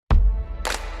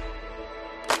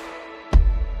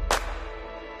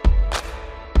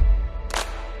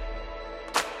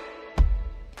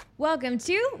Welcome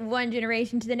to One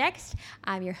Generation to the Next.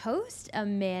 I'm your host,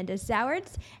 Amanda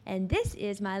Sowards, and this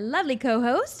is my lovely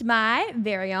co-host, my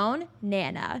very own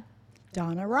Nana.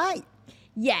 Donna Wright.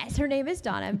 Yes, her name is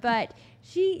Donna, but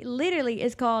she literally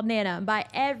is called Nana by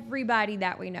everybody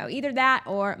that we know, either that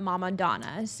or Mama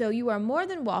Donna. So you are more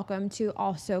than welcome to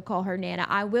also call her Nana.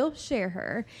 I will share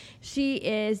her. She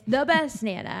is the best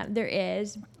Nana there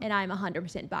is, and I'm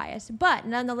 100% biased, but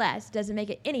nonetheless, doesn't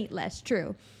make it any less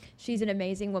true. She's an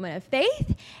amazing woman of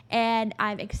faith, and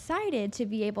I'm excited to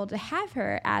be able to have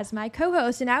her as my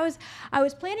co-host. And I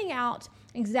was planning out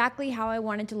exactly how I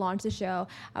wanted to launch the show.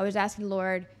 I was asking the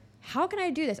Lord, how can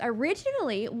I do this? I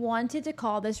originally wanted to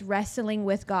call this Wrestling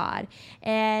with God,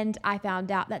 and I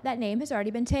found out that name has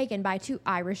already been taken by 2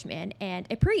 Irishmen and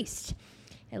a priest.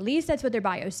 At least that's what their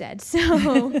bio said.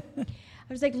 So I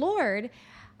was like, Lord,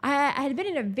 I had been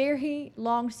in a very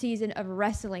long season of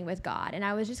wrestling with God, and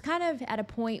I was just kind of at a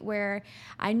point where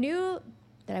I knew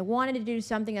that I wanted to do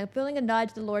something. I'm feeling a nudge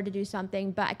to the Lord to do something,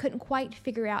 but I couldn't quite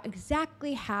figure out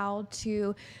exactly how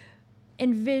to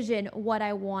envision what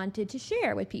I wanted to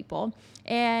share with people.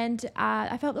 And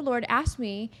I felt the Lord ask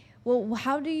me, well,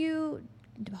 who do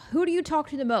you talk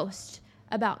to the most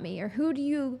about me, or who do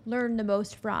you learn the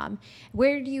most from?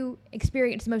 Where do you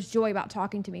experience the most joy about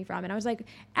talking to me from? And I was like,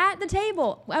 at the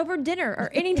table, over dinner,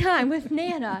 or anytime with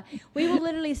Nana. We will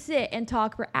literally sit and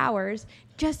talk for hours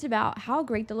just about how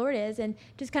great the Lord is, and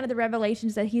just kind of the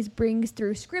revelations that he brings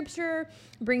through scripture,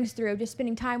 brings through just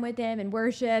spending time with him and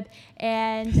worship.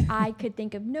 And I could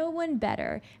think of no one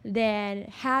better than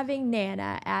having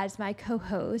Nana as my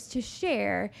co-host to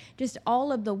share just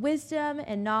all of the wisdom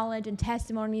and knowledge and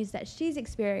testimonies that she's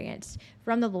experienced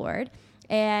from the Lord,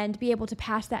 and be able to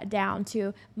pass that down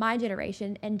to my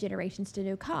generation and generations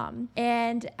to come.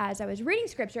 And as I was reading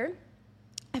scripture,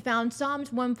 I found Psalms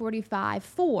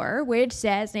 145:4, which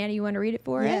says, Nana, you want to read it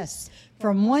for us? Yes.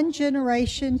 From one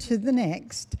generation to the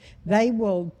next, they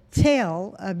will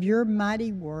tell of your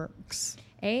mighty works.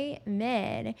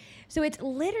 Amen. So it's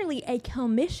literally a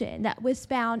commission that is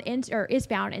found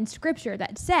in scripture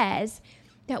that says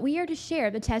that we are to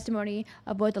share the testimony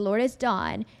of what the Lord has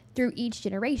done through each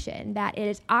generation, that it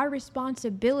is our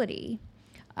responsibility,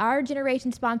 our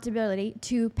generation's responsibility,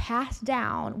 to pass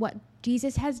down what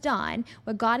Jesus has done,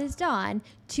 what God has done,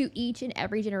 to each and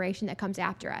every generation that comes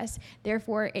after us.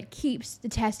 Therefore, it keeps the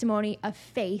testimony of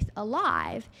faith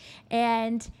alive.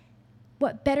 And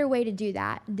what better way to do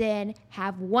that than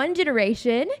have one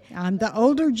generation, I'm the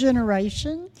older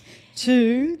generation,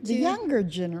 to the younger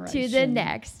generation, to the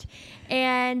next.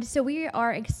 And so we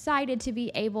are excited to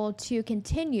be able to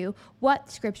continue what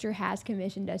Scripture has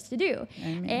commissioned us to do.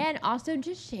 Amen. And also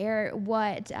just share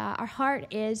what our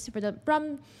heart is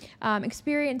from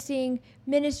experiencing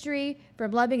ministry,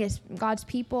 from loving God's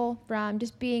people, from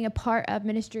just being a part of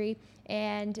ministry,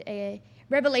 and a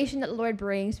revelation that the Lord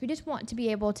brings. We just want to be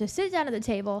able to sit down at the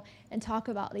table and talk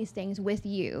about these things with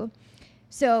you.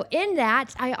 So in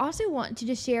that, I also want to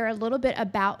just share a little bit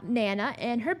about Nana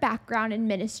and her background in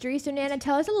ministry. So Nana,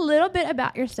 tell us a little bit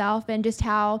about yourself and just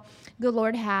how the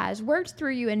Lord has worked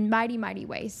through you in mighty, mighty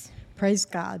ways. Praise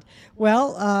God.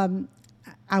 Well,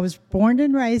 I was born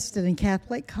and raised in a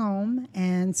Catholic home,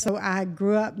 and so I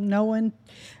grew up knowing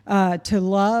to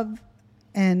love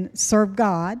and serve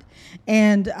God.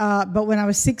 And but when I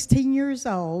was 16 years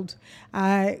old,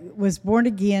 I was born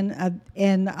again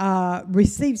and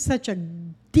received such a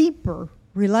deeper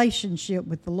relationship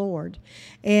with the Lord.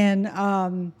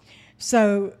 And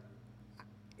so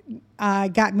I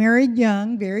got married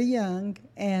young, very young,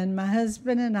 and my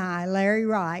husband and I, Larry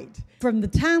Wright, from the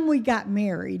time we got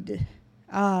married,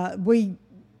 we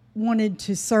wanted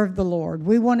to serve the Lord.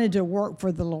 We wanted to work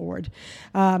for the Lord.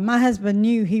 My husband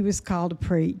knew he was called to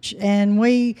preach, and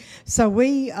we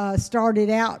started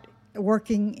out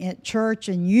working at church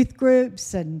and youth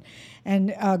groups and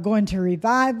going to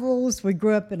revivals. We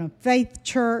grew up in a faith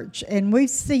church, and we've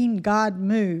seen God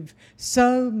move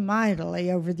so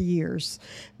mightily over the years.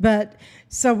 But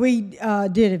so we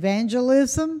did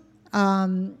evangelism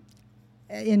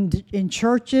in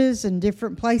churches and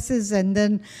different places, and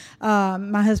then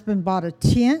my husband bought a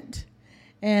tent,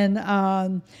 and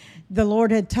the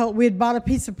Lord we had bought a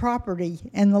piece of property,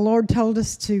 and the Lord told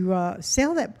us to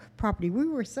sell that property. We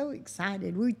were so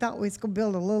excited. We thought we was going to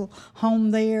build a little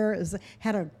home there. It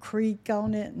had a creek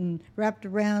on it and wrapped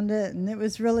around it, and it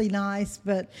was really nice.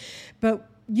 But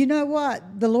you know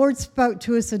what? The Lord spoke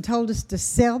to us and told us to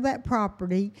sell that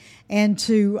property and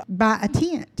to buy a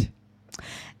tent.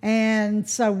 And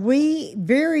so we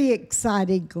very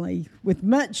excitedly, with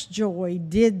much joy,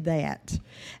 did that.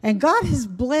 And God has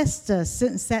blessed us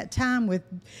since that time with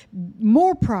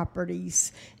more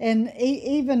properties, and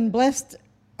even blessed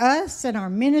us and our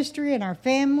ministry and our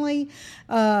family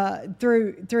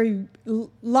through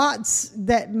lots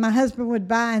that my husband would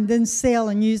buy and then sell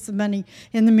and use the money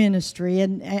in the ministry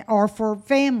and or for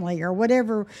family or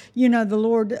whatever the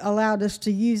Lord allowed us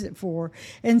to use it for.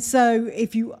 And so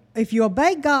if you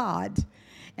obey God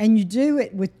and you do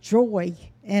it with joy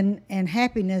and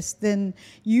happiness, then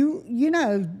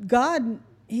God,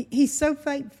 He's so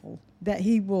faithful that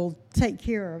He will take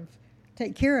care of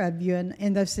you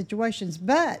in those situations.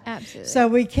 But absolutely. So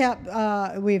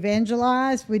we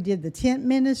evangelized, we did the tent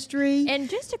ministry. And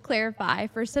just to clarify,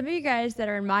 for some of you guys that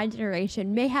are in my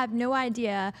generation may have no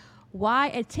idea why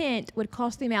a tent would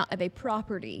cost the amount of a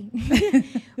property.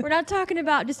 We're not talking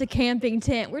about just a camping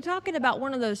tent. We're talking about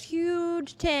one of those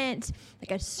huge tents,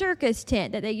 like a circus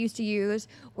tent that they used to use,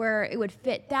 where it would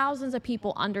fit thousands of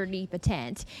people underneath a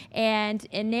tent. And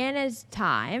in Nana's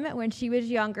time, when she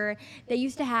was younger, they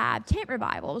used to have tent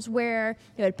revivals where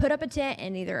they would put up a tent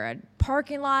in either a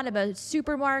parking lot of a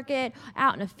supermarket,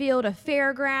 out in a field, a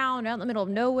fairground, out in the middle of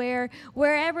nowhere,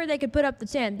 wherever they could put up the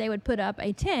tent, they would put up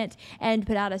a tent and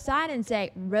put out a sign and say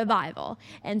revival.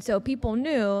 And so people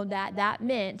knew that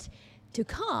meant to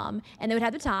come, and they would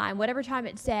have the time, whatever time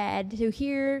it said, to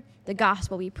hear the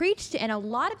gospel be preached. And a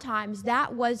lot of times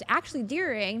that was actually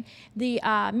during the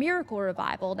miracle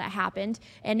revival that happened,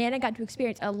 and Nana got to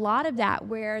experience a lot of that,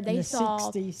 where they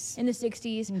saw in the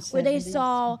 60s where they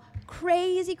saw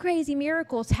crazy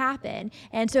miracles happen.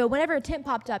 And so whenever a tent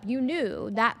popped up, you knew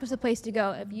that was the place to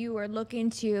go if you were looking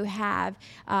to have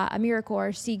a miracle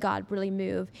or see God really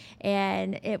move.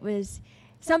 And it was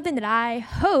something that I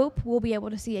hope we'll be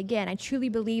able to see again. I truly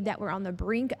believe that we're on the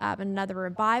brink of another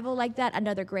revival like that,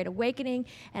 another great awakening,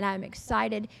 and I'm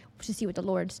excited to see what the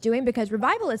Lord's doing, because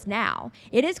revival is now.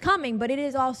 It is coming, but it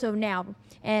is also now.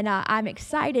 And I'm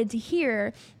excited to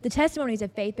hear the testimonies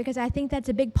of faith, because I think that's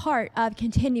a big part of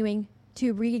continuing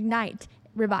to reignite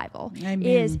revival. Amen.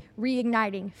 Is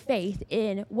reigniting faith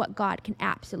in what God can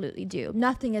absolutely do.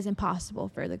 Nothing is impossible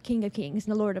for the King of Kings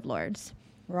and the Lord of Lords.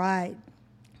 Right.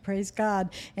 Praise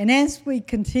God. And as we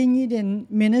continued in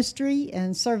ministry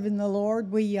and serving the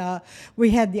Lord, we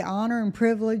had the honor and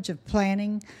privilege of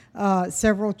planting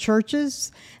several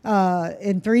churches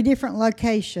in 3 different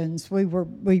locations.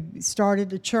 We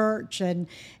started a church and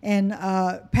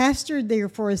pastored there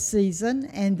for a season,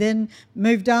 and then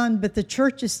moved on. But the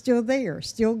church is still there,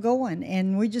 still going,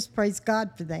 and we just praise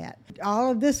God for that.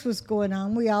 All of this was going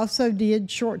on. We also did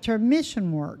short-term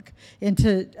mission work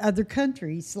into other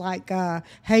countries like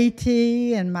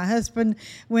Haiti, and my husband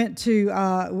went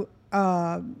to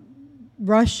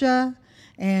Russia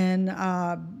and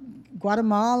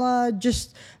Guatemala,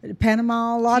 just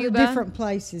Panama, a lot of different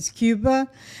places, Cuba.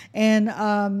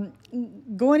 And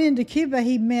going into Cuba,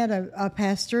 he met a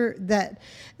pastor that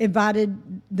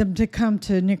invited them to come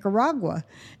to Nicaragua.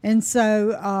 And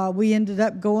so we ended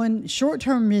up going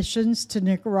short-term missions to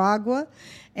Nicaragua,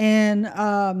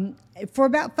 and for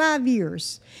about 5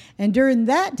 years. And during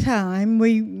that time,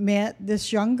 we met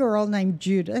this young girl named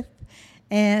Judith,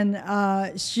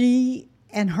 and she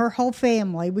and her whole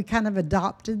family, we kind of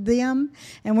adopted them,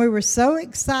 and we were so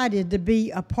excited to be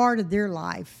a part of their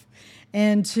life,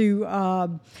 and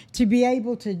to be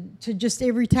able to just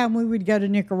every time we would go to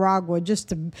Nicaragua, just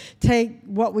to take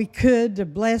what we could to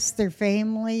bless their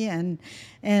family, and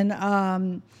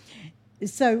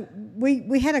so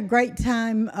we had a great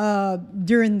time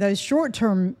during those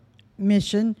short-term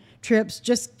mission trips,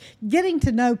 just getting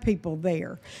to know people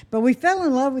there. But we fell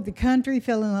in love with the country,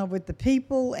 fell in love with the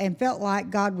people, and felt like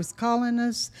God was calling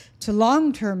us to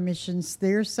long-term missions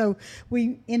there. So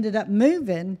we ended up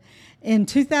moving. In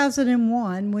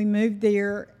 2001, we moved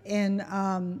there,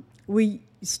 and we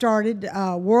started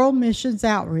World Missions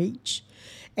Outreach,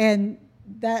 and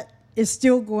that is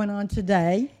still going on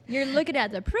today. You're looking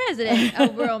at the president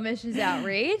of World Missions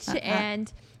Outreach,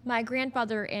 and my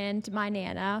grandfather and my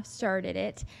Nana started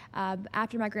it.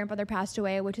 After my grandfather passed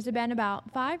away, which has been about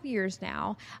 5 years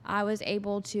now, I was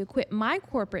able to quit my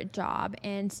corporate job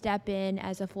and step in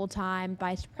as a full-time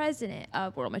vice president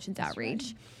of World Missions Outreach.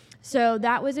 Right. So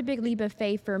that was a big leap of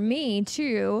faith for me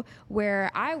too,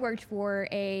 where I worked for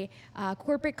a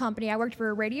corporate company. I worked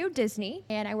for Radio Disney,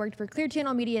 and I worked for Clear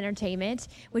Channel Media Entertainment,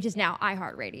 which is now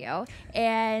iHeartRadio.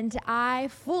 And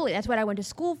that's what I went to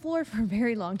school for a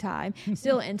very long time,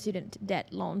 still in student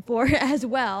debt loan for as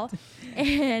well.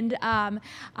 And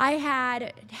I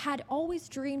had always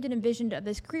dreamed and envisioned of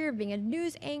this career of being a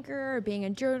news anchor, being a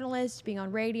journalist, being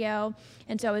on radio.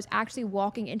 And so I was actually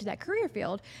walking into that career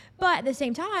field. But at the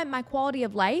same time, my quality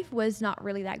of life was not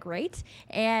really that great.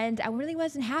 And I really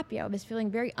wasn't happy. I was feeling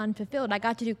very unfulfilled. I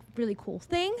got to do really cool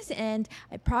things, and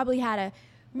I probably had a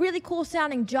really cool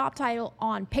sounding job title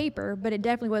on paper, but it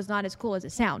definitely was not as cool as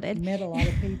it sounded. You met a lot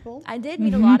of people. I did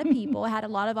meet a lot of people. I had a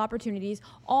lot of opportunities,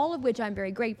 all of which I'm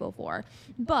very grateful for.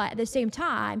 But at the same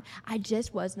time, I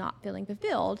just was not feeling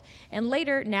fulfilled. And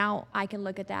later, now I can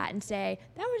look at that and say,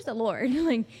 that was the Lord.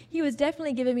 Like, he was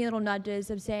definitely giving me little nudges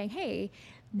of saying, hey,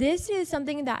 this is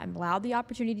something that I'm allowed the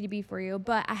opportunity to be for you,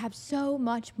 but I have so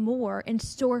much more in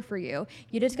store for you.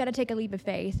 You just got to take a leap of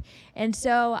faith. And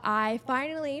so I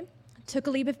finally took a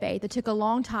leap of faith. It took a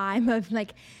long time of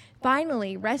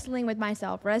finally wrestling with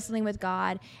myself, wrestling with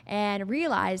God, and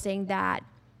realizing that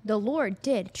the Lord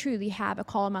did truly have a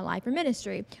call in my life for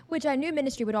ministry, which I knew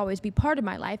ministry would always be part of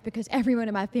my life because everyone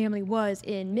in my family was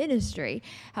in ministry.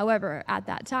 However, at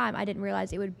that time, I didn't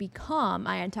realize it would become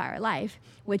my entire life,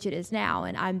 which it is now,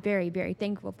 and I'm very, very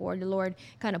thankful for. The Lord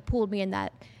kind of pulled me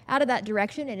out of that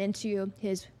direction and into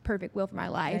his perfect will for my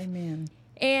life. Amen.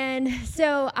 And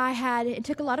so it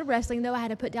took a lot of wrestling, though. I had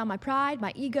to put down my pride,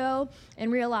 my ego,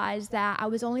 and realize that I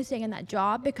was only staying in that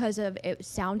job because it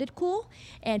sounded cool,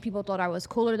 and people thought I was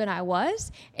cooler than I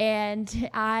was, and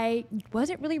I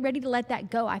wasn't really ready to let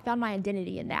that go. I found my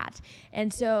identity in that.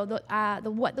 And so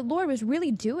what the Lord was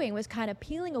really doing was kind of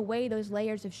peeling away those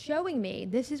layers of showing me,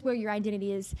 this is where your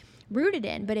identity is rooted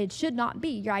in, but it should not be.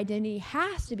 Your identity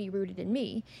has to be rooted in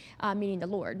me, meaning the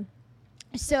Lord.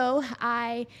 So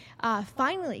I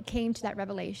finally came to that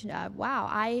revelation of, wow,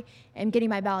 I am getting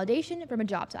my validation from a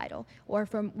job title or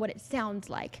from what it sounds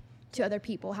like to other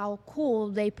people, how cool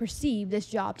they perceive this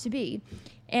job to be.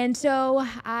 And so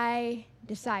I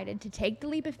decided to take the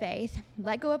leap of faith,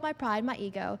 let go of my pride, my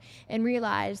ego, and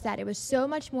realize that it was so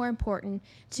much more important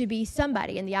to be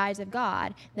somebody in the eyes of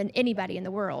God than anybody in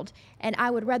the world. And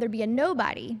I would rather be a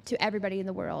nobody to everybody in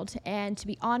the world and to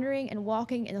be honoring and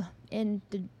walking in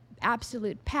the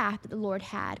absolute path that the Lord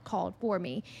had called for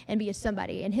me and be a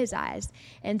somebody in his eyes.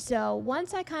 And so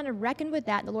once I kind of reckoned with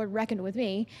that, the Lord reckoned with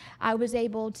me, I was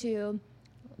able to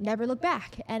never look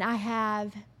back. And I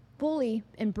have fully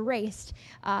embraced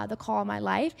the call of my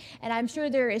life. And I'm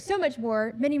sure there is so much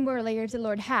more, many more layers the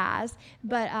Lord has,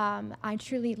 but I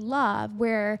truly love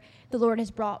where the Lord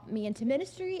has brought me into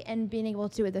ministry and being able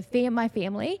to with my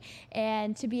family,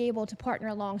 and to be able to partner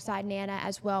alongside Nana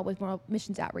as well with World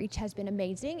Missions Outreach has been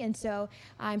amazing. And so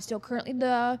I'm still currently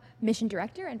the mission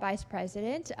director and vice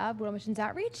president of World Missions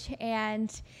Outreach,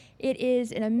 and it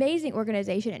is an amazing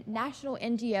organization, a national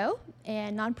NGO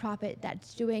and nonprofit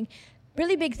that's doing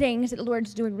really big things, that the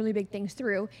Lord's doing really big things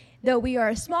through. Though we are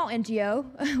a small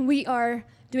NGO, we are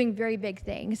doing very big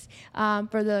things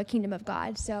for the kingdom of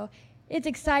God. So it's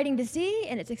exciting to see,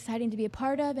 and it's exciting to be a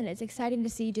part of, and it's exciting to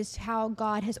see just how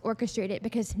God has orchestrated it,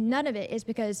 because none of it is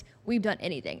because we've done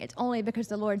anything. It's only because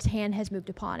the Lord's hand has moved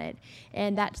upon it.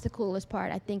 And that's the coolest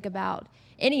part, I think, about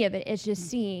any of it, is just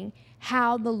seeing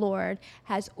how the Lord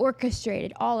has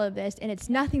orchestrated all of this, and it's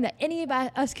nothing that any of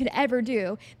us could ever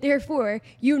do. Therefore,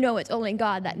 it's only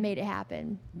God that made it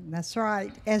happen. That's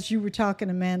right. As you were talking,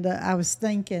 Amanda, I was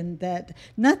thinking that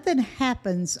nothing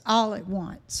happens all at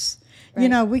once.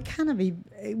 Right. We kind of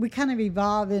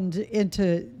evolve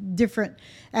into different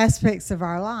aspects of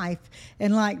our life.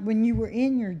 And like when you were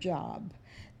in your job,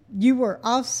 you were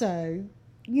also,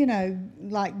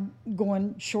 like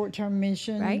going short-term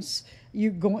missions. Right.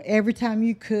 You go every time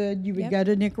you could. You would go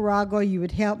to Nicaragua. You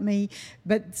would help me.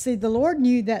 But see, the Lord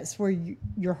knew that's where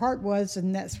your heart was,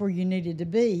 and that's where you needed to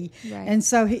be. Right. And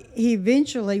so He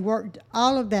eventually worked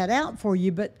all of that out for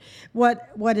you. But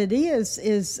what it is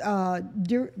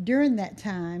during that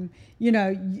time,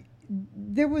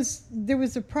 there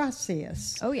was a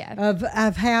process. Oh yeah.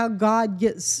 Of how God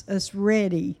gets us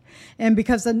ready, and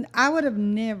because I would have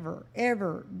never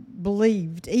ever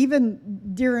believed, even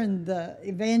during the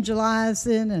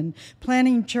evangelizing and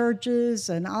planting churches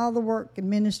and all the work and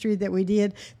ministry that we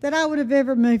did, that I would have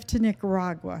ever moved to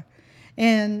Nicaragua.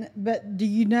 But do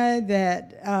you know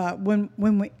that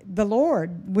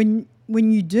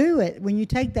when you do it, when you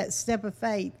take that step of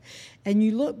faith and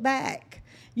you look back,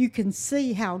 you can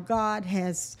see how God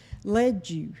has led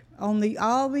you on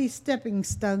all these stepping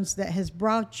stones that has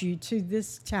brought you to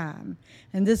this time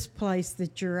and this place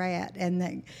that you're at,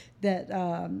 and that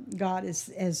God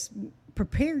has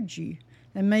prepared you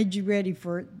and made you ready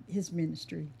for his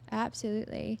ministry.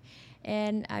 Absolutely.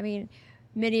 And I mean,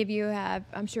 many of you have,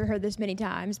 I'm sure, heard this many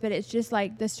times, but it's just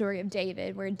like the story of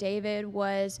David, where David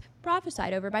was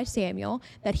prophesied over by Samuel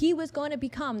that he was going to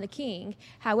become the king.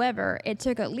 However, it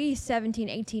took at least 17,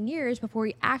 18 years before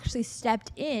he actually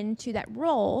stepped into that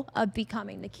role of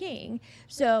becoming the king.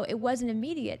 So it wasn't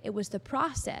immediate. It was the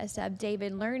process of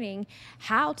David learning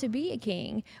how to be a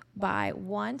king by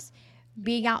once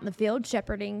being out in the field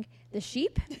shepherding the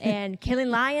sheep and killing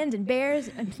lions and bears,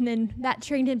 and then that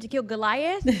trained him to kill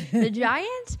Goliath, the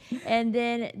giant, and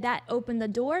then that opened the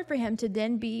door for him to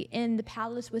then be in the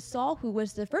palace with Saul, who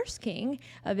was the first king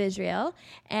of Israel,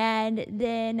 and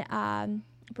then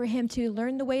for him to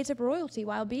learn the ways of royalty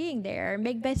while being there,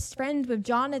 make best friends with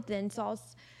Jonathan,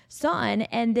 Saul's son,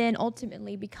 and then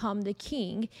ultimately become the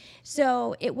king.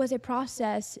 So it was a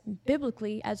process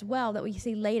biblically as well that we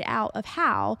see laid out of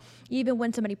how, even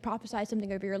when somebody prophesies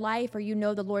something over your life, or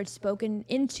the Lord's spoken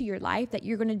into your life that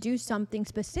you're going to do something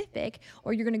specific,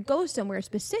 or you're going to go somewhere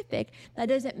specific, that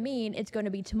doesn't mean it's going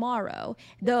to be tomorrow,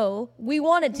 though we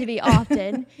want it to be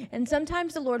often. And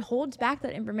sometimes the Lord holds back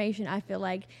that information, I feel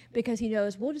like, because he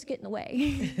knows we'll just get in the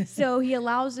way. So he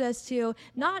allows us to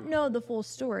not know the full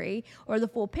story or the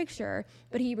full picture,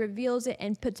 but he reveals it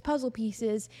and puts puzzle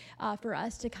pieces for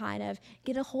us to kind of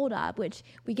get a hold of, which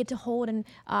we get to hold, and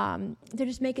to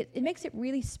just makes it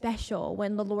really special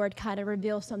when the Lord kind of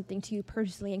reveals something to you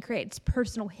personally and creates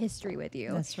personal history with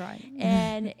you. That's right.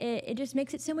 And it just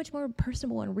makes it so much more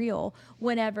personal and real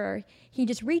whenever he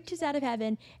just reaches out of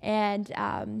heaven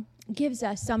and gives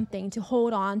us something to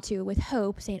hold on to with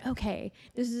hope, saying, okay,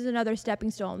 this is another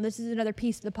stepping stone. This is another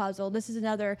piece of the puzzle. This is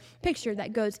another picture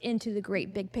that goes into the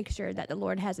great big picture that the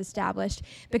Lord has established,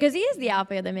 because he is the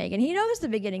Alpha and the Omega. And he knows the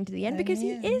beginning to the end. Amen. Because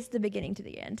he is the beginning to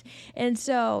the end. And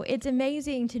so it's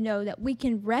amazing to know that we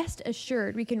can rest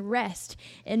assured, we can rest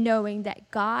in knowing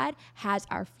that God has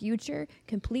our future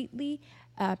completely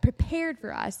prepared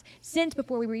for us since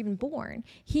before we were even born.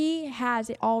 He has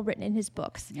it all written in his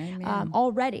books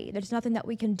already. There's nothing that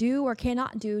we can do or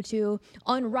cannot do to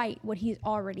unwrite what he's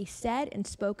already said and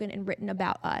spoken and written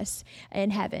about us in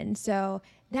heaven. So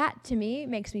that, to me,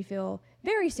 makes me feel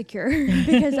very secure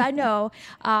because I know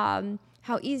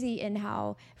how easy and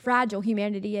how fragile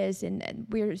humanity is, and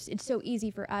it's so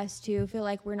easy for us to feel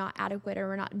like we're not adequate, or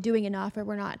we're not doing enough, or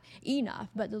we're not enough.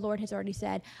 But the Lord has already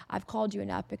said, I've called you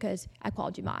enough because I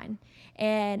called you mine.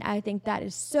 And I think that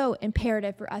is so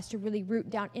imperative for us to really root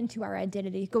down into our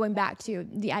identity. Going back to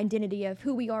the identity of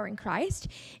who we are in Christ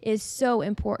is so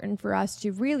important for us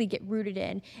to really get rooted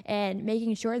in, and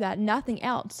making sure that nothing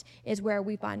else is where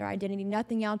we find our identity.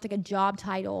 Nothing else, like a job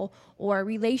title or a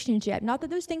relationship. Not that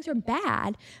those things are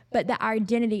bad, but that our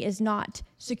identity is not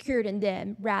secured in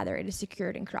them. Rather, it is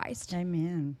secured in Christ.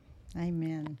 Amen.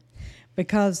 Amen.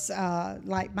 Because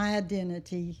like my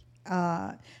identity,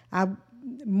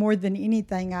 more than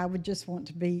anything, I would just want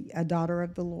to be a daughter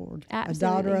of the Lord. Absolutely. A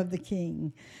daughter of the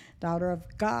King, daughter of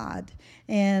God.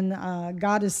 And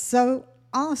God is so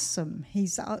awesome.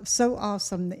 He's so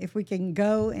awesome that if we can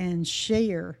go and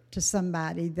share to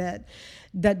somebody that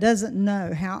doesn't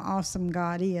know how awesome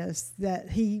God is, that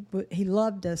he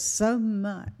loved us so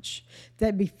much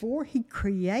that before he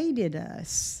created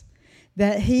us,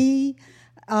 that he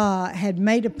had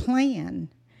made a plan.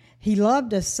 He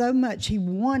loved us so much. He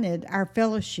wanted our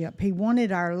fellowship. He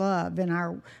wanted our love and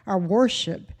our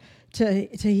worship to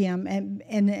him.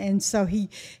 And so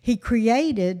he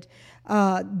created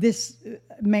this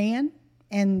man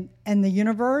and the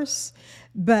universe,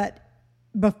 but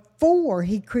before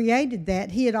he created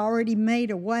that, he had already made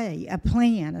a way, a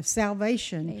plan of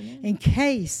salvation. Amen. In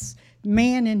case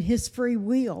man in his free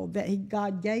will that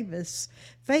God gave us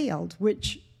failed,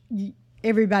 which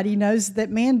everybody knows that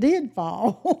man did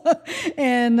fall.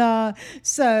 And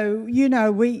so,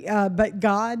 but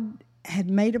God had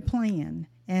made a plan.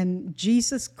 And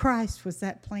Jesus Christ was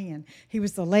that plan. He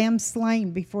was the Lamb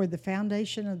slain before the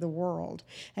foundation of the world.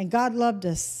 And God loved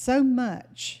us so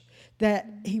much that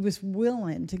he was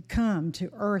willing to come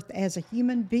to earth as a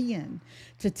human being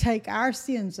to take our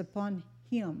sins upon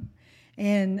him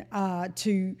and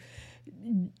to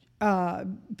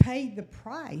pay the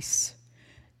price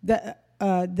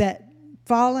that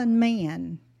fallen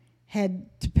man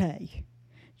had to pay.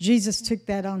 Jesus took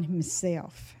that on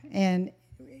himself. And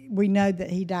we know that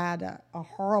he died a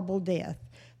horrible death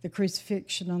the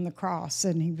crucifixion on the cross,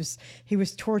 and he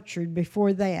was tortured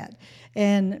before that.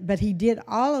 But he did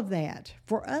all of that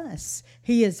for us.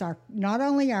 He is not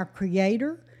only our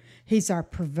creator, he's our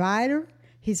provider,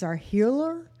 he's our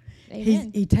healer.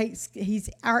 Amen. He's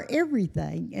our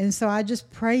everything. And so I just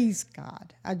praise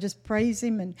God. I just praise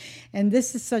him. And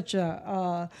this is such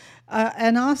an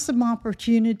awesome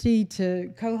opportunity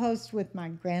to co-host with my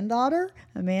granddaughter,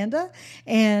 Amanda,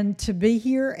 and to be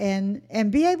here and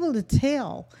be able to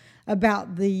tell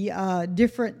about the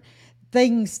different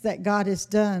things that God has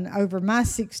done over my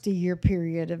 60-year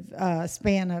period of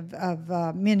span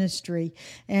of ministry.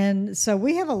 And so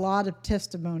we have a lot of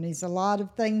testimonies, a lot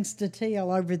of things to tell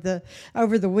over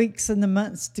the weeks and the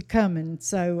months to come. And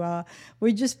so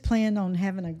we just plan on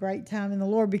having a great time in the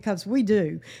Lord, because we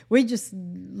do. We just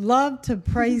love to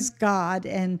praise God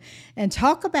and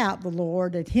talk about the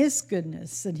Lord and his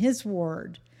goodness and his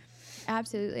word.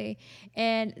 Absolutely.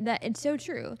 And that it's so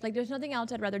true. Like, there's nothing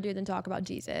else I'd rather do than talk about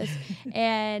Jesus.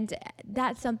 And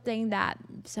that's something that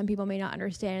some people may not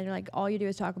understand. They're like, all you do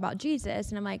is talk about Jesus.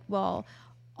 And I'm like, well,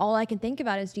 all I can think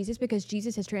about is Jesus, because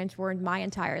Jesus has transformed my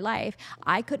entire life.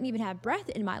 I couldn't even have breath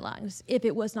in my lungs if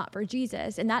it was not for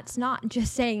Jesus. And that's not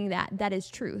just saying that is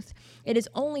truth. It is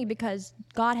only because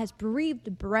God has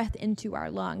breathed breath into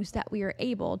our lungs that we are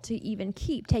able to even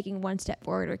keep taking one step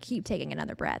forward or keep taking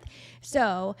another breath.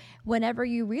 So whenever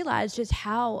you realize just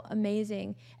how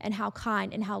amazing and how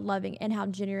kind and how loving and how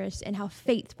generous and how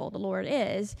faithful the Lord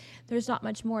is, there's not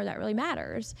much more that really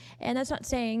matters. And that's not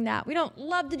saying that we don't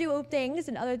love to do things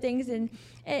and other things and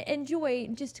enjoy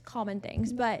just common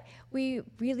things, but we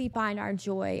really find our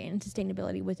joy and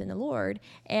sustainability within the Lord.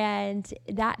 And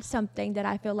that's something that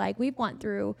I feel like we went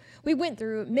through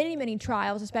many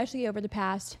trials, especially over the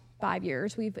past 5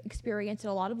 years. We've experienced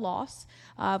a lot of loss.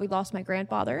 We lost my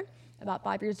grandfather about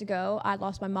 5 years ago. I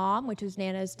lost my mom, which was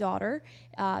Nana's daughter,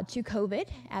 to COVID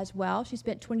as well. She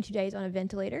spent 22 days on a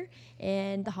ventilator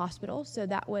in the hospital, so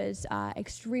that was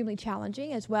extremely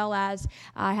challenging, as well as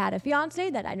I had a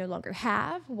fiance that I no longer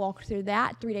have. Walked through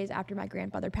that 3 days after my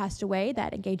grandfather passed away.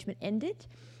 That engagement ended,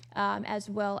 as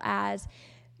well as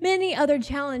many other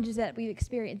challenges that we've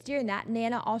experienced during that.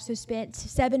 Nana also spent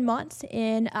 7 months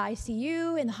in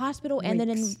ICU in the hospital, and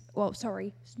then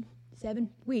 7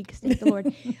 weeks, thank the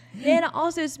Lord. Donna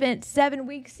also spent 7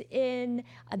 weeks in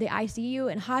the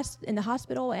ICU in the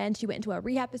hospital, and she went into a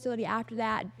rehab facility after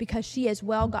that because she as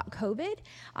well got COVID.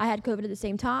 I had COVID at the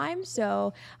same time,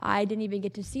 so I didn't even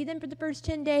get to see them for the first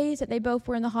 10 days that they both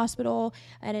were in the hospital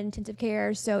and in intensive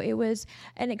care. So it was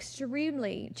an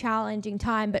extremely challenging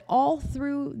time, but all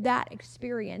through that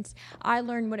experience, I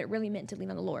learned what it really meant to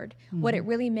lean on the Lord, what it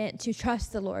really meant to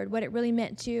trust the Lord, what it really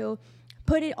meant to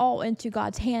put it all into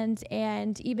God's hands.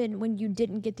 And even when you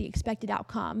didn't get the expected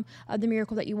outcome of the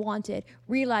miracle that you wanted,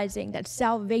 realizing that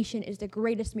salvation is the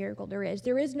greatest miracle there is.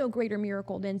 There is no greater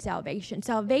miracle than salvation.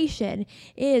 Salvation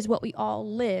is what we all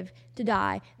live to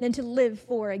die, then to live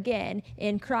for again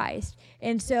in Christ.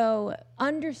 And so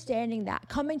understanding that,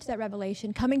 coming to that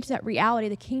revelation, coming to that reality,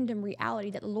 the kingdom reality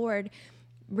that the Lord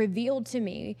revealed to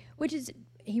me, which is,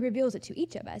 he reveals it to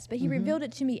each of us, but he revealed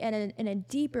it to me in a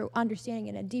deeper understanding,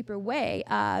 in a deeper way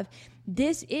of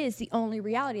this is the only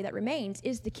reality that remains,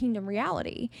 is the kingdom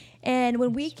reality. And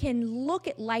when we can look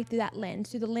at life through that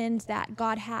lens, through the lens that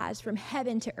God has from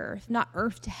heaven to earth, not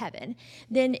earth to heaven,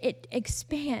 then it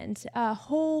expands a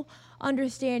whole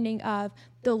understanding of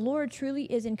the Lord truly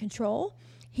is in control.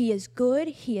 He is good,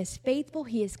 he is faithful,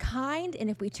 he is kind, and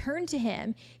if we turn to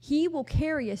him, he will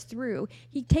carry us through.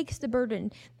 He takes the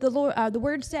burden. The Lord, the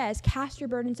word says, cast your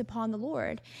burdens upon the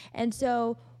Lord. And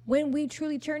so when we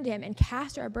truly turn to him and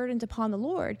cast our burdens upon the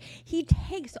Lord, he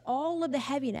takes all of the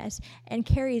heaviness and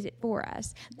carries it for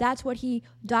us. That's what he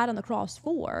died on the cross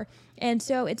for. And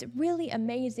so it's really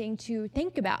amazing to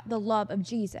think about the love of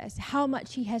Jesus, how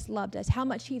much he has loved us, how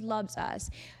much he loves us.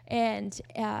 And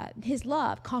his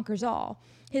love conquers all.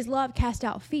 His love casts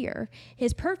out fear.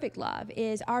 His perfect love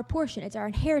is our portion. It's our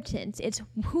inheritance. It's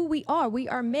who we are. We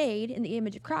are made in the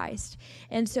image of Christ.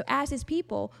 And so as his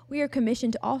people, we are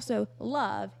commissioned to also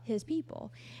love his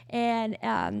people.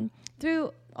 And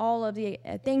through all of the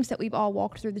things that we've all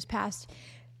walked through this past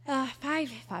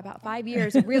about 5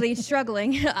 years of really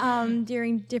struggling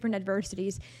during different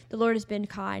adversities, the Lord has been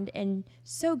kind and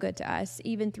so good to us,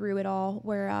 even through it all,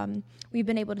 where we've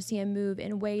been able to see him move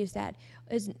in ways that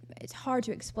it's hard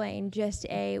to explain, just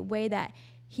a way that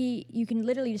you can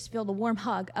literally just feel the warm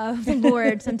hug of the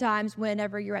Lord sometimes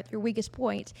whenever you're at your weakest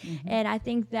point. And I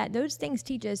think that those things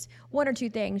teach us one or two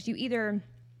things. You either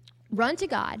run to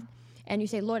God and you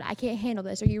say, Lord, I can't handle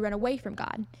this, or you run away from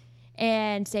God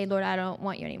and say, Lord, I don't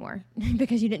want you anymore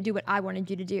because you didn't do what I wanted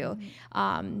you to do,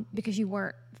 because you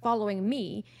weren't following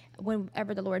me.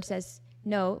 Whenever the Lord says,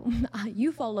 no,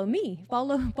 you follow me,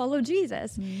 follow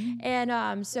Jesus.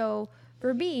 And so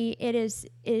for me, it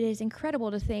is incredible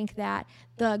to think that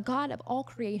the God of all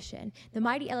creation, the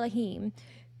mighty Elohim,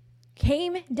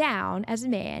 came down as a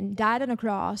man, died on a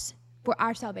cross for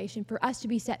our salvation, for us to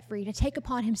be set free, to take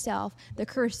upon himself the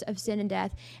curse of sin and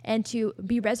death, and to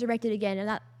be resurrected again. And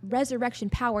that resurrection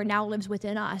power now lives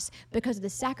within us because of the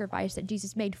sacrifice that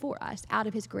Jesus made for us out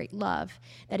of his great love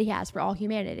that he has for all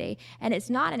humanity. And it's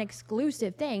not an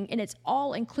exclusive thing, and it's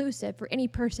all inclusive for any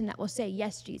person that will say,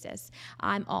 yes, Jesus,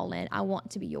 I'm all in. I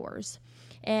want to be yours.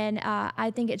 And I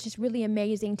think it's just really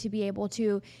amazing to be able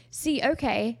to see,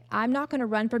 okay, I'm not going to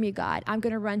run from you, God. I'm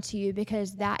going to run to you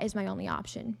because that is my only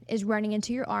option, is running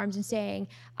into your arms and saying,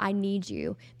 I need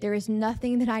you. There is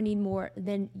nothing that I need more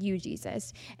than you,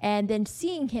 Jesus. And then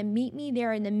seeing him meet me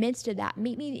there in the midst of that,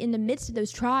 meet me in the midst of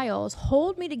those trials,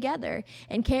 hold me together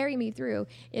and carry me through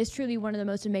is truly one of the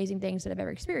most amazing things that I've ever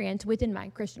experienced within my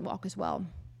Christian walk as well.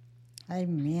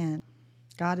 Amen.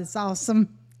 God is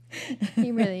awesome.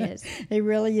 He really is. He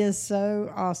really is so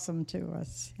awesome to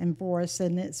us and for us.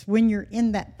 And it's when you're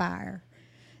in that fire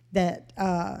that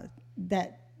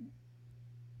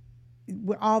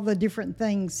all the different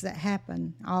things that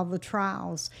happen, all the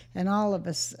trials, and all of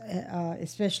us,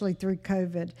 especially through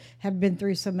COVID, have been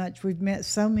through so much. We've met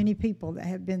so many people that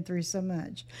have been through so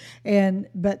much.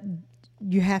 But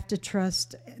you have to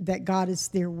trust that God is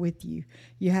there with you.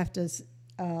 You have to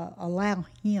allow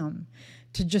him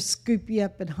to just scoop you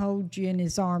up and hold you in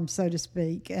his arms, so to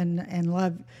speak, and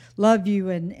love you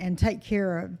and take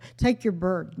your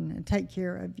burden and take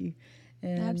care of you.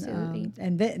 And, absolutely.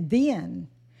 Then,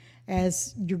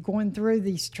 as you're going through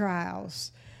these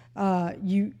trials,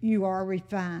 you are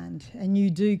refined and you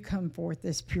do come forth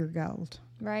as pure gold.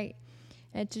 Right.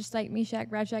 It's just like Meshach,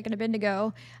 Shadrach, and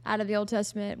Abednego out of the Old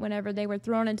Testament whenever they were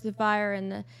thrown into the fire and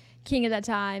the king of that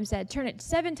time said, turn it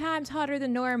 7 times hotter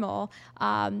than normal.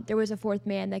 There was a fourth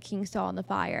man that king saw in the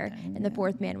fire, and the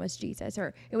fourth man was Jesus,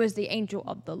 or it was the angel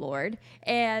of the Lord.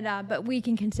 And but we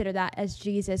can consider that as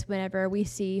Jesus whenever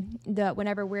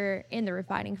we're in the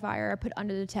refining fire or put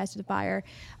under the test of the fire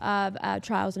of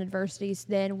trials and adversities,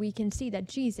 then we can see that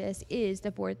Jesus is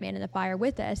the fourth man in the fire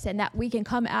with us, and that we can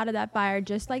come out of that fire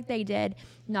just like they did,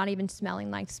 not even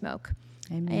smelling like smoke.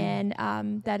 Amen.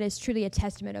 And that is truly a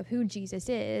testament of who Jesus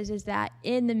is that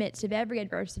in the midst of every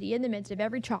adversity, in the midst of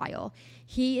every trial,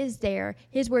 he is there.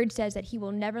 His word says that he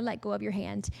will never let go of your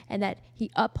hand and that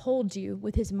he upholds you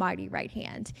with his mighty right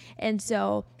hand. And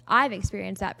so I've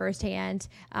experienced that firsthand.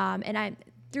 And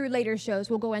through later shows,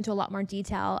 we'll go into a lot more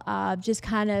detail of just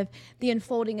kind of the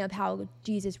unfolding of how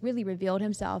Jesus really revealed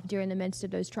himself during the midst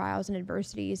of those trials and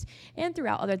adversities and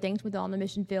throughout other things within on the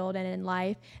mission field and in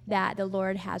life, that the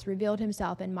Lord has revealed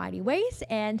himself in mighty ways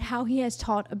and how he has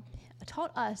taught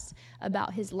us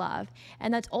about his love.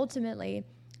 And that's ultimately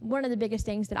one of the biggest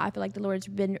things that I feel like the Lord's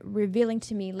been revealing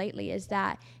to me lately, is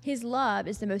that his love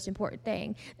is the most important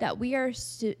thing, that we are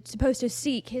supposed to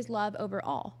seek his love over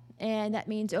all. And that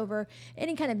means over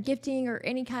any kind of gifting or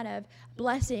any kind of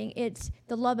blessing, it's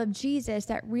the love of Jesus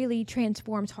that really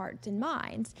transforms hearts and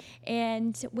minds.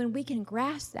 And when we can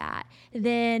grasp that,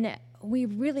 then we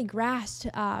really grasped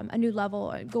a new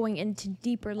level, going into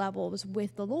deeper levels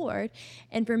with the Lord.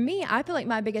 And for me, I feel like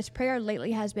my biggest prayer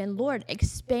lately has been, Lord,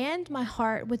 expand my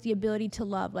heart with the ability to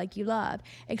love like you love.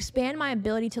 Expand my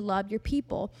ability to love your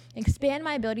people. Expand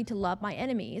my ability to love my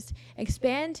enemies.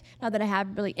 Expand, not that I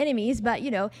have really enemies, but,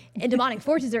 and demonic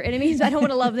forces are enemies. I don't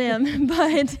want to love them.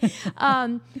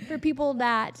 But for people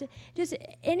that, just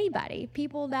anybody,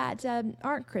 people that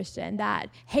aren't Christian, that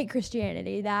hate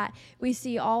Christianity, that we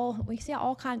see all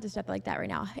kinds of stuff like that right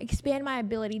now. Expand my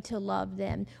ability to love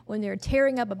them when they're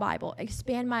tearing up a Bible.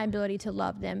 Expand my ability to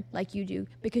love them like you do,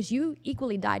 because you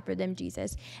equally died for them,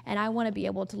 Jesus. And I want to be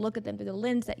able to look at them through the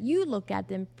lens that you look at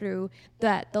them through,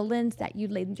 the lens that you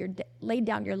laid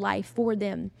down your life for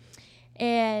them.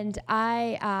 And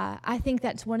I think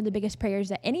that's one of the biggest prayers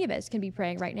that any of us can be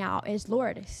praying right now is,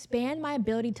 Lord, expand my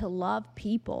ability to love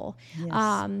people.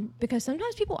 Yes. Because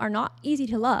sometimes people are not easy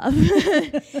to love.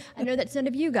 I know that's none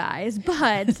of you guys,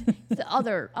 but the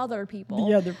other people.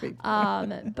 The other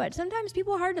people. But sometimes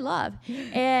people are hard to love.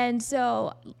 And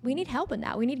so we need help in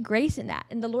that. We need grace in that.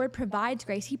 And the Lord provides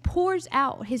grace. He pours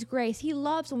out his grace. He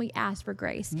loves when we ask for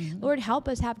grace. Mm-hmm. Lord, help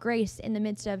us have grace in the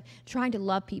midst of trying to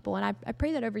love people. And I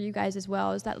pray that over you guys as well.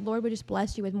 well, is that the Lord would just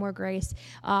bless you with more grace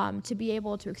to be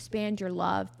able to expand your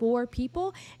love for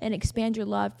people and expand your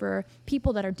love for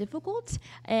people that are difficult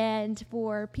and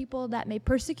for people that may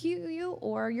persecute you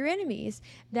or your enemies,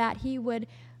 that he would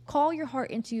call your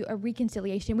heart into a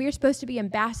reconciliation. We are supposed to be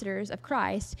ambassadors of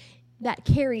Christ that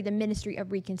carry the ministry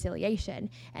of reconciliation.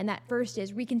 And that first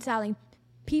is reconciling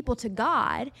people to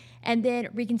God and then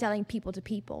reconciling people to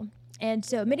people. And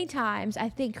so many times I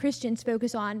think Christians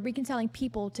focus on reconciling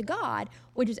people to God,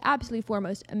 which is absolutely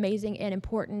foremost amazing and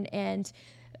important and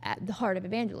at the heart of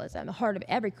evangelism, the heart of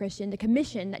every Christian, the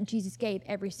commission that Jesus gave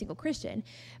every single Christian.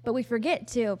 But we forget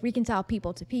to reconcile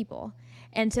people to people.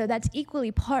 And so that's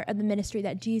equally part of the ministry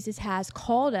that Jesus has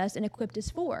called us and equipped us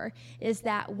for, is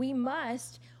that we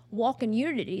must walk in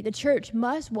unity. The church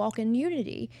must walk in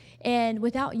unity. And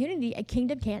without unity, a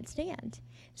kingdom can't stand.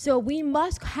 So we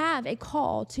must have a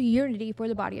call to unity for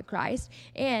the body of Christ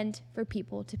and for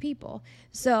people to people.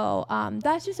 So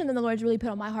that's just something the Lord's really put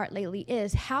on my heart lately,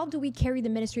 is how do we carry the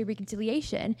ministry of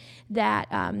reconciliation that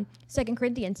 2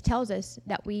 Corinthians tells us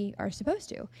that we are supposed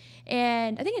to.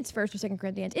 And I think it's 1st or 2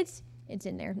 Corinthians. It's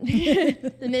in there.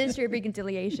 The ministry of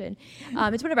reconciliation.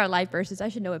 It's one of our life verses. I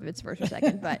should know if it's 1st or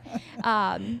 2nd, but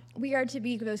we are to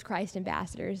be those Christ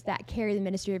ambassadors that carry the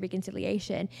ministry of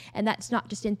reconciliation. And that's not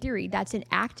just in theory, that's in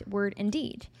act, word, and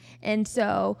deed. And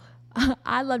so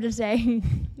I love to say,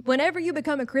 whenever you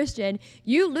become a Christian,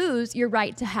 you lose your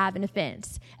right to have an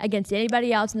offense against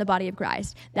anybody else in the body of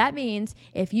Christ. That means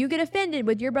if you get offended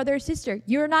with your brother or sister,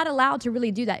 you're not allowed to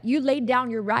really do that. You laid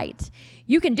down your right.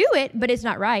 You can do it, but it's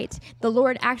not right. The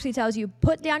Lord actually tells you,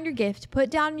 put down your gift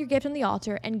on the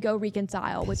altar, and go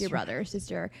reconcile with your brother or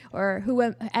sister or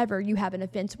whoever you have an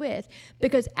offense with.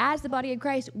 Because as the body of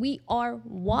Christ, we are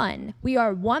one. We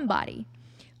are one body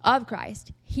of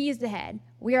Christ. He is the head.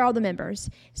 We are all the members.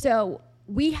 So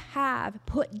we have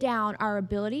put down our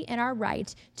ability and our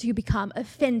right to become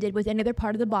offended with any other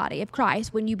part of the body of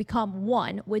Christ when you become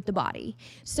one with the body.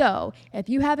 So if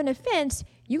you have an offense,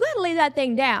 you got to lay that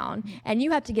thing down and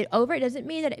you have to get over it. It doesn't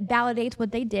mean that it validates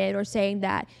what they did or saying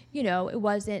that, it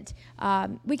wasn't,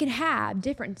 we can have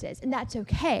differences and that's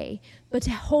okay. But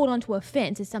to hold on to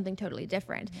offense is something totally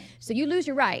different. So you lose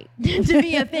your right to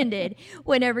be offended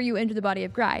whenever you enter the body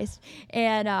of Christ.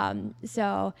 And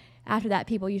so after that,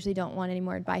 people usually don't want any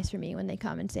more advice from me when they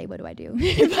come and say, what do I do?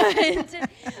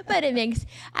 but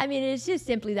it's just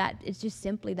simply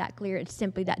that clear. It's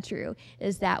simply that true,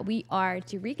 is that we are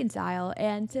to reconcile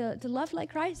and to love like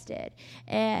Christ did.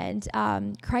 And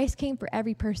Christ came for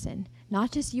every person,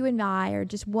 not just you and I or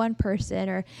just one person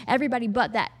or everybody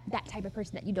but that type of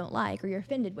person that you don't like or you're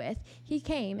offended with. He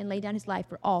came and laid down his life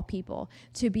for all people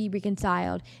to be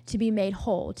reconciled, to be made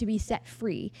whole, to be set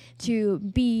free, to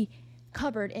be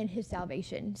covered in his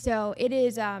salvation. So it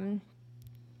is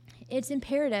it's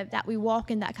imperative that we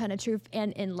walk in that kind of truth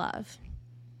and in love.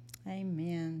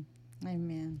 Amen.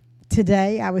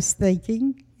 Today I was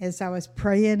thinking as I was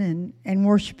praying and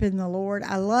worshiping the Lord,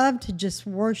 I love to just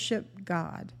worship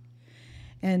God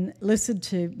and listen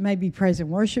to maybe praise and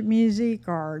worship music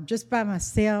or just by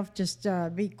myself, just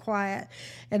be quiet.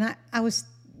 And I was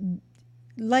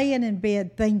laying in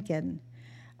bed thinking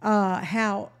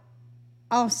how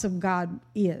awesome God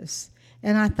is.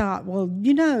 And I thought, well,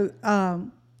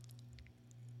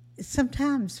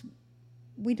 sometimes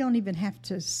we don't even have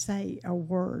to say a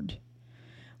word.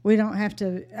 We don't have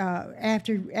to,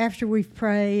 after we've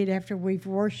prayed, after we've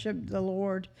worshiped the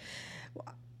Lord,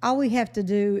 all we have to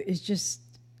do is just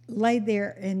lay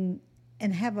there and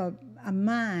have a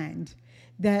mind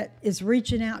that is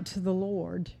reaching out to the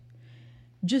Lord,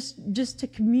 just to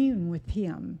commune with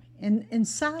him in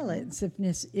silence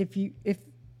if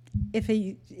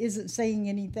he isn't saying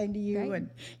anything to you, right,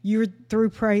 and you're through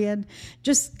praying,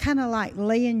 just kind of like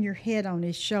laying your head on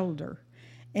his shoulder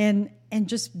and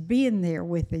just being there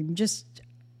with him,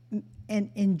 and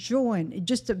enjoying,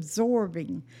 just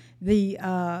absorbing the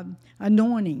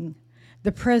anointing,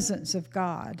 the presence of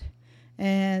God.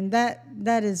 And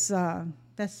that's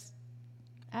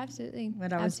absolutely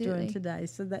what I was doing today,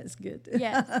 so that's good.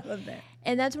 Yes. I love that.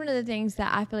 And that's one of the things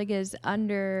that I feel like is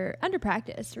under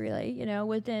practiced, really,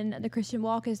 within the Christian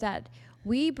walk, is that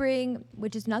we bring,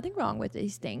 which is nothing wrong with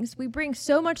these things, we bring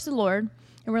so much to the Lord,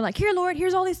 and we're like, here, Lord,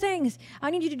 here's all these things.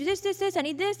 I need you to do this, I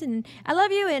need this, and I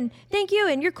love you, and thank you,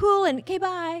 and you're cool, and okay,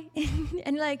 bye.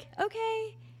 And you're like,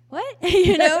 okay, what?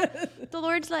 The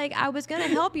Lord's like, I was going to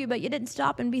help you, but you didn't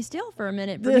stop and be still for a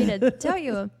minute for me to tell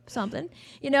you something,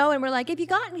 and we're like, if you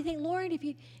got anything, Lord, if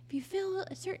you if you feel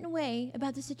a certain way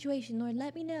about the situation, Lord,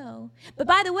 let me know. But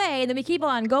by the way, then we keep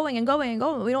on going and going and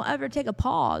going. We don't ever take a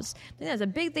pause. I think that's a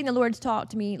big thing the Lord's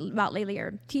talked to me about lately,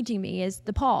 or teaching me, is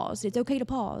the pause. It's okay to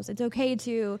pause. It's okay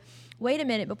to wait a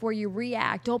minute before you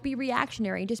react. Don't be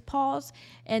reactionary. Just pause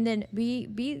and then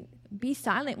be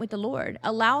silent with the Lord.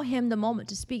 Allow him the moment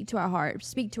to speak to our heart,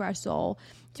 speak to our soul,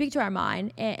 speak to our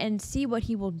mind, and see what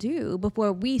he will do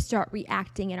before we start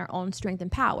reacting in our own strength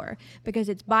and power. Because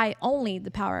it's by only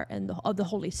the power of the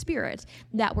Holy Spirit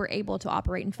that we're able to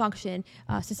operate and function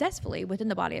successfully within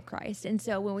the body of Christ. And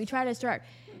so when we try to start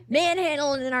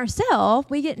manhandling it ourselves,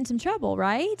 we get in some trouble,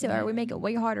 right? Or we make it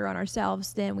way harder on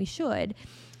ourselves than we should.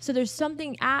 So there's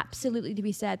something absolutely to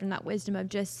be said from that wisdom of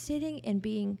just sitting and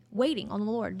waiting on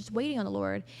the Lord, just waiting on the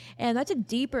Lord. And that's a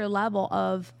deeper level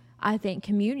of, I think,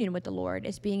 communion with the Lord,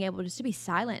 is being able just to be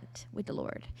silent with the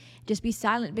Lord. Just be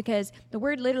silent, because the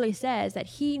word literally says that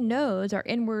he knows our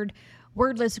inward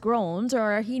wordless groans,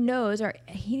 or he knows our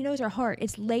heart.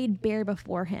 It's laid bare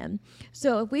before him.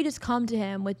 So if we just come to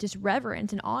him with just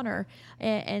reverence and honor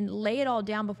and lay it all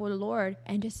down before the Lord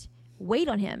and just wait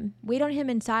on him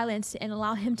in silence and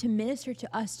allow him to minister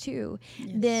to us too,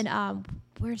 then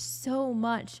we're so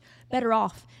much better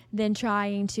off than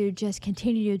trying to just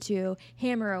continue to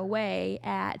hammer away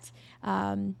at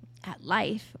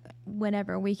life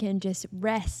whenever we can just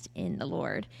rest in the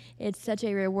Lord. It's such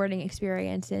a rewarding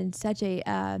experience and such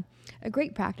a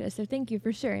great practice. So thank you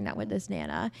for sharing that with us,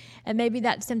 Nana. And maybe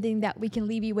that's something that we can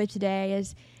leave you with today,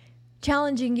 is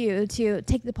challenging you to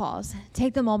take the pause,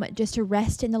 take the moment just to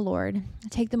rest in the Lord,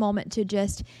 take the moment to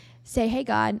just say, hey,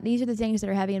 God, these are the things that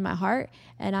are heavy in my heart,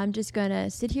 and I'm just going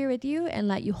to sit here with you and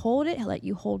let you hold it, let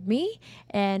you hold me,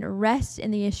 and rest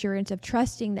in the assurance of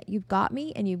trusting that you've got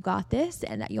me and you've got this,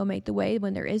 and that you'll make the way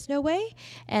when there is no way.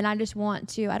 And I just want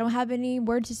to, I don't have any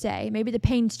word to say. Maybe the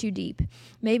pain's too deep.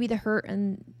 Maybe the hurt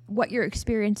and what you're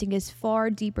experiencing is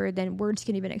far deeper than words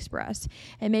can even express.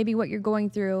 And maybe what you're going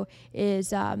through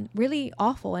is really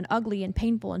awful and ugly and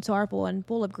painful and sorrowful and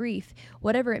full of grief.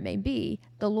 Whatever it may be,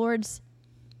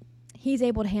 He's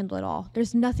able to handle it all.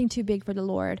 There's nothing too big for the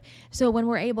Lord. So when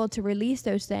we're able to release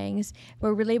those things,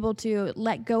 we're really able to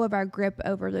let go of our grip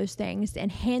over those things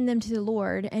and hand them to the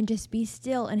Lord and just be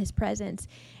still in his presence.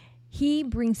 He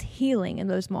brings healing in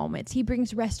those moments. He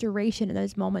brings restoration in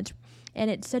those moments. And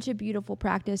it's such a beautiful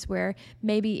practice where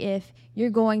maybe if you're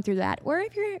going through that, or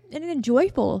if you're in a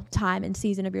joyful time and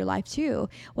season of your life too,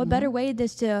 what better way than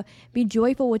to be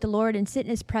joyful with the Lord and sit in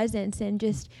his presence and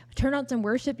just turn on some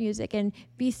worship music and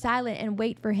be silent and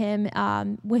wait for him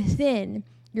within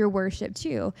your worship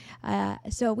too.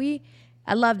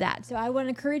 I love that. So I want to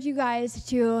encourage you guys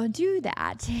to do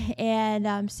that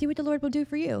and see what the Lord will do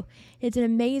for you. It's an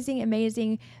amazing,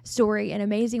 amazing story. An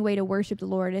amazing way to worship the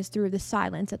Lord is through the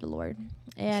silence of the Lord.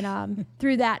 And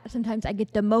through that, sometimes I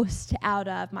get the most out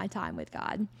of my time with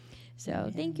God.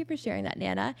 So thank you for sharing that,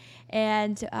 Nana.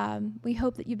 And we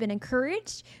hope that you've been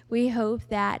encouraged. We hope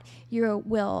that you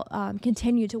will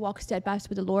continue to walk steadfast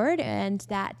with the Lord, and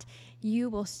that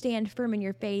you will stand firm in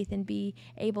your faith and be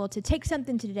able to take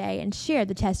something today and share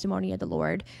the testimony of the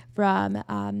Lord from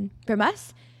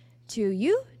us to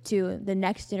you, to the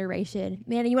next generation.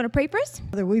 Nana, you want to pray for us?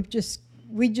 Father, we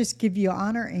just give you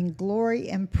honor and glory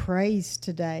and praise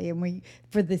today, and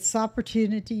for this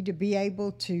opportunity to be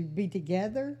able to be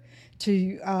together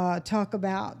to talk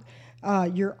about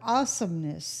your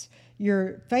awesomeness,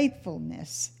 your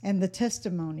faithfulness, and the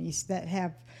testimonies that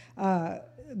have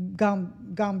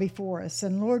gone before us.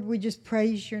 And Lord, we just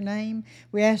praise your name.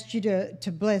 We ask you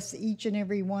to bless each and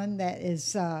every one that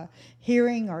is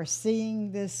hearing or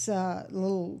seeing this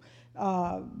little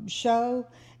show.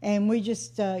 And we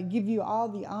just give you all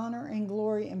the honor and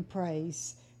glory and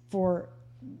praise for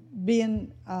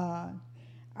being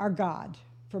our God,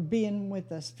 for being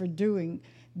with us, for doing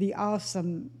the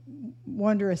awesome,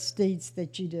 wondrous deeds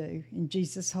that you do. In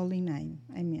Jesus' holy name,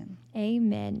 amen.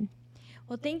 Amen.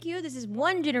 Well, thank you. This is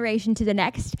one generation to the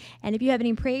next. And if you have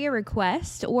any prayer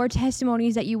requests or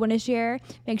testimonies that you want to share,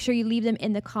 make sure you leave them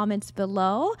in the comments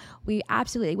below. We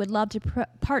absolutely would love to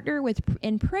partner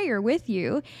in prayer with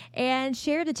you and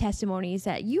share the testimonies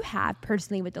that you have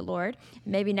personally with the Lord.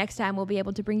 Maybe next time we'll be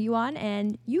able to bring you on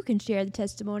and you can share the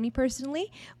testimony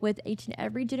personally with each and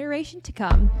every generation to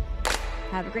come.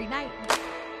 Have a great night.